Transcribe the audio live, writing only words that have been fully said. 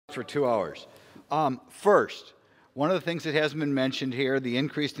For 2 hours. First, one of the things that hasn't been mentioned here, the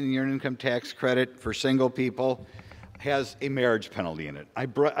increase in the earned income tax credit for single people has a marriage penalty in it. I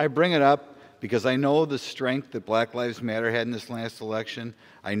bring it up because I know the strength that Black Lives Matter had in this last election.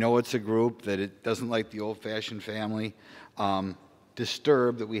 I know it's a group that it doesn't like the old-fashioned family.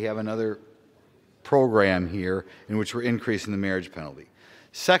 Disturbed that we have another program here in which we're increasing the marriage penalty.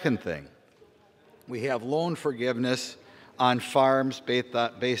 Second thing, we have loan forgiveness on farms based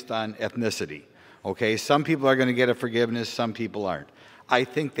on ethnicity. Okay, some people are going to get a forgiveness, some people aren't. I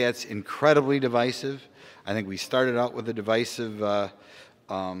think that's incredibly divisive. I think we started out with a divisive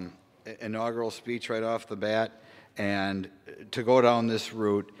inaugural speech right off the bat, and to go down this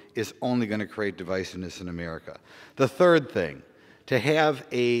route is only going to create divisiveness in America. The third thing, to have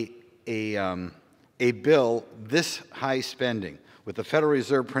a bill this high spending, with the Federal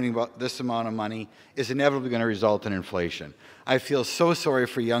Reserve printing about this amount of money, is inevitably going to result in inflation. I feel so sorry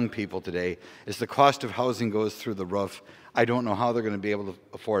for young people today as the cost of housing goes through the roof. I don't know how they're going to be able to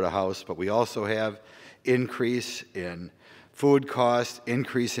afford a house, but we also have increase in food costs,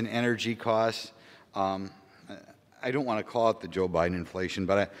 increase in energy costs. I don't want to call it the Joe Biden inflation,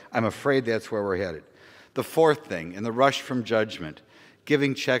 but I'm afraid that's where we're headed. The fourth thing, in the rush from judgment,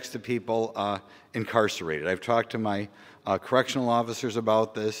 giving checks to people incarcerated. I've talked to my correctional officers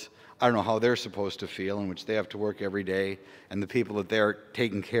about this. I don't know how they're supposed to feel, in which they have to work every day, and the people that they're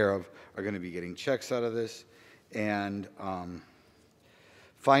taking care of are going to be getting checks out of this. And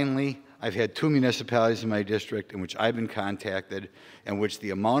finally, I've had 2 municipalities in my district in which I've been contacted, in which the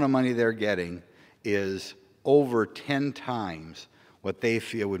amount of money they're getting is over 10 times what they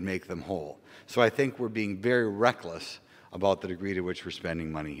feel would make them whole. So I think we're being very reckless about the degree to which we're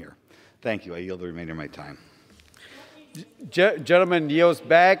spending money here. Thank you. I yield the remainder of my time. Gentleman yields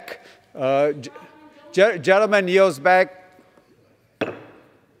back. Gentleman yields back.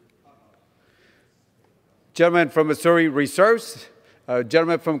 Gentleman from Missouri reserves.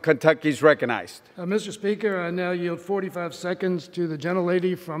 Gentleman from Kentucky is recognized. Mr. Speaker, I now yield 45 seconds to the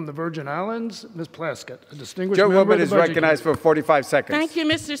gentlelady from the Virgin Islands, Ms. Plaskett, a distinguished member of the Budget Gentlewoman is recognized for 45 seconds. Thank you,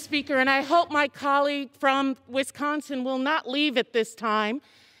 Mr. Speaker, and I hope my colleague from Wisconsin will not leave at this time,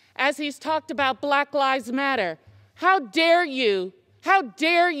 as he's talked about Black Lives Matter. How dare you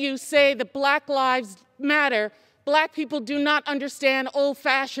say that Black Lives Matter, Black people do not understand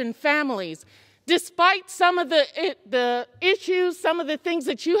old-fashioned families. Despite some of the issues, some of the things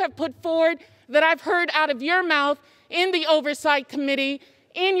that you have put forward that I've heard out of your mouth in the Oversight Committee,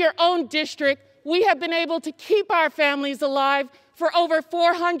 in your own district, we have been able to keep our families alive for over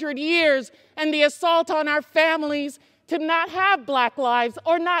 400 years, and the assault on our families to not have Black lives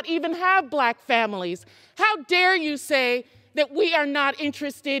or not even have Black families. How dare you say that we are not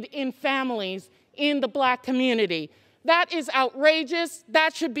interested in families in the Black community? That is outrageous.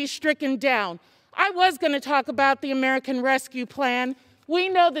 That should be stricken down. I was going to talk about the American Rescue Plan. We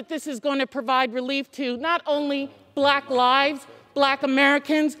know that this is going to provide relief to not only Black lives, Black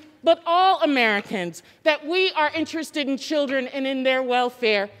Americans, but all Americans, that we are interested in children and in their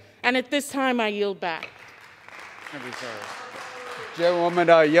welfare. And at this time, I yield back. Gentlewoman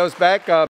yields back.